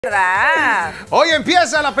¿Verdad? Hoy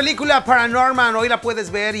empieza la película Paranorman. Hoy la puedes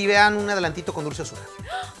ver y vean un adelantito con Dulce Osuna.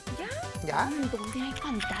 ¿Ya? ¿Dónde hay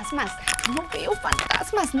fantasmas? No veo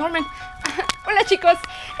fantasmas, Norman. Hola, chicos.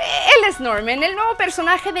 Él es Norman, el nuevo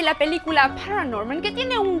personaje de la película Paranorman, que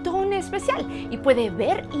tiene un don especial y puede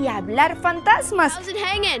ver y hablar fantasmas. How's it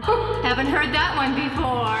hanging? Haven't heard that one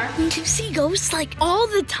before. You see ghosts like all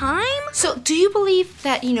the time? So, do you believe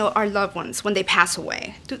that, our loved ones, when they pass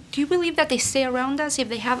away, do you believe that they stay around us if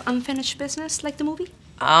they have unfinished business, like the movie?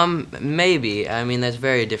 Maybe. I mean, there's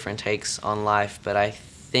very different takes on life, but I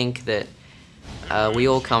think that we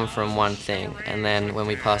all come from one thing, and then when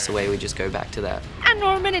we pass away, we just go back to that. A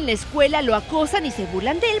Norman en la escuela lo acosan y se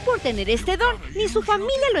burlan de él por tener este don. Ni su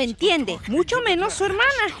familia lo entiende, mucho menos su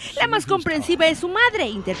hermana. La más comprensiva es su madre,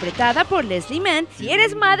 interpretada por Leslie Mann. Si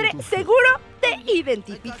eres madre, seguro te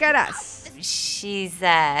identificarás. She's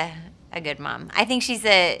a good mom. I think she's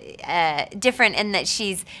different in that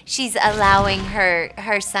she's allowing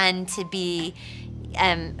her son to be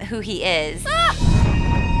who he is.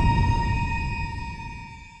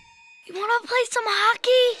 You wanna play some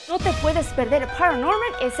hockey? No te puedes perder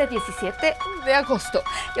Paranorman ese 17 de agosto.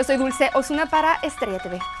 Yo soy Dulce Osuna para Estrella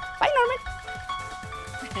TV. Bye, Norman.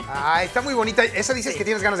 Está muy bonita. Esa dices que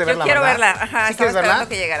tienes ganas de verla, Yo quiero ¿verdad? verla. Ajá, ¿Sí estaba quieres verla? esperando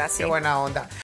que llegara, sí. Qué buena onda.